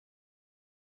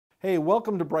Hey,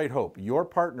 welcome to Bright Hope, your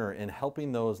partner in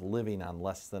helping those living on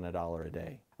less than $1 a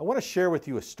day. I want to share with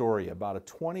you a story about a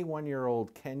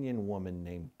 21-year-old Kenyan woman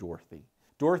named Dorothy.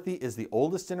 Dorothy is the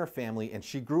oldest in her family and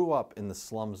she grew up in the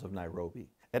slums of Nairobi.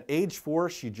 At age 4,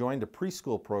 she joined a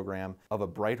preschool program of a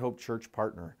Bright Hope Church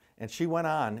partner, and she went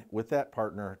on with that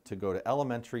partner to go to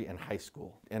elementary and high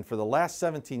school. And for the last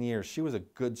 17 years, she was a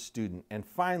good student, and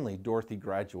finally Dorothy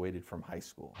graduated from high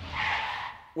school.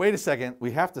 Wait a second,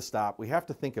 we have to stop. We have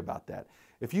to think about that.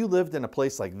 If you lived in a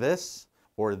place like this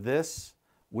or this,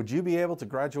 would you be able to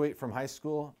graduate from high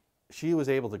school? She was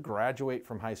able to graduate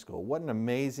from high school. What an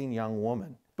amazing young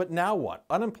woman. But now what?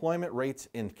 Unemployment rates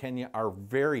in Kenya are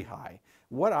very high.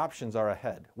 What options are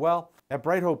ahead? Well, at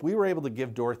Bright Hope, we were able to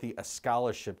give Dorothy a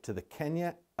scholarship to the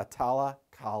Kenya Atala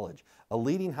College, a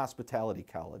leading hospitality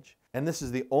college. And this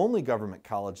is the only government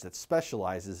college that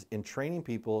specializes in training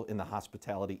people in the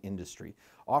hospitality industry,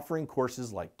 offering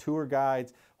courses like tour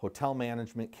guides, hotel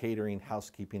management, catering,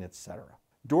 housekeeping, etc.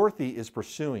 Dorothy is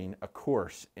pursuing a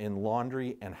course in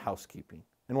laundry and housekeeping.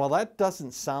 And while that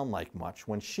doesn't sound like much,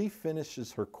 when she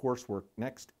finishes her coursework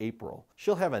next April,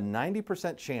 she'll have a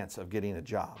 90% chance of getting a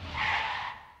job.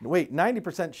 Wait,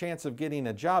 90% chance of getting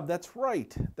a job? That's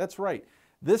right, that's right.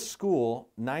 This school,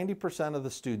 90% of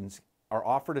the students are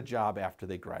offered a job after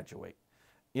they graduate.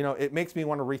 You know, it makes me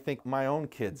want to rethink my own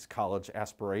kids' college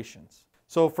aspirations.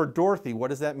 So for Dorothy, what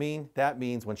does that mean? That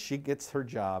means when she gets her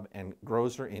job and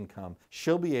grows her income,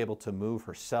 she'll be able to move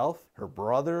herself, her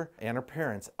brother, and her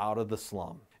parents out of the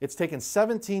slum. It's taken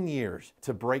 17 years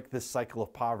to break this cycle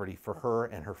of poverty for her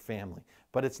and her family,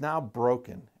 but it's now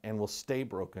broken and will stay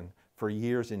broken for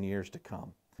years and years to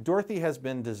come. Dorothy has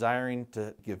been desiring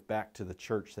to give back to the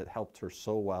church that helped her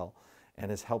so well and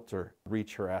has helped her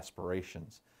reach her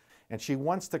aspirations. And she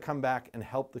wants to come back and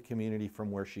help the community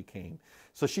from where she came.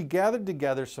 So she gathered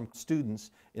together some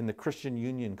students in the Christian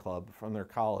Union Club from their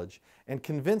college and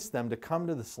convinced them to come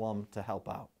to the slum to help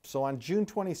out. So on June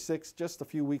 26, just a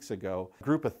few weeks ago, a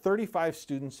group of 35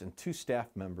 students and 2 staff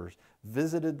members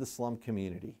visited the slum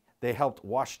community. They helped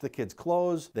wash the kids'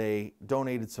 clothes, they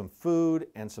donated some food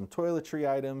and some toiletry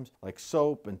items like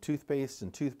soap and toothpaste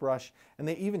and toothbrush, and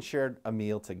they even shared a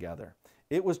meal together.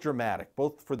 It was dramatic,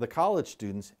 both for the college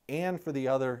students and for the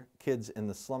other kids in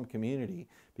the slum community,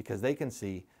 because they can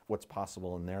see what's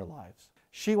possible in their lives.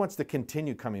 She wants to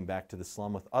continue coming back to the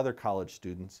slum with other college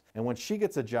students, and when she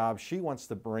gets a job, she wants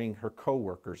to bring her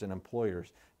co-workers and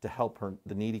employers to help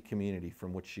the needy community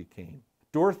from which she came.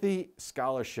 Dorothy's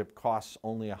scholarship costs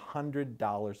only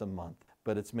 $100 a month,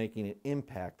 but it's making an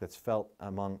impact that's felt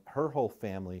among her whole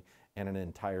family and an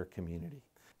entire community.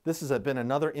 This has been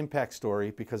another impact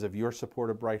story because of your support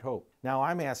of Bright Hope. Now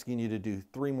I'm asking you to do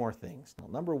 3 more things.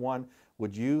 Number 1,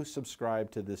 would you subscribe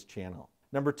to this channel?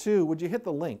 Number 2, would you hit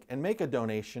the link and make a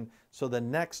donation so the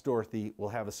next Dorothy will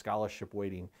have a scholarship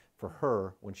waiting for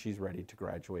her when she's ready to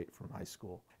graduate from high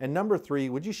school? And number 3,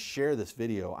 would you share this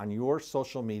video on your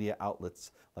social media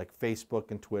outlets like Facebook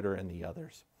and Twitter and the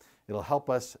others? It'll help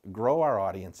us grow our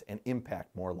audience and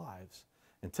impact more lives.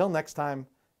 Until next time,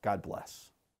 God bless.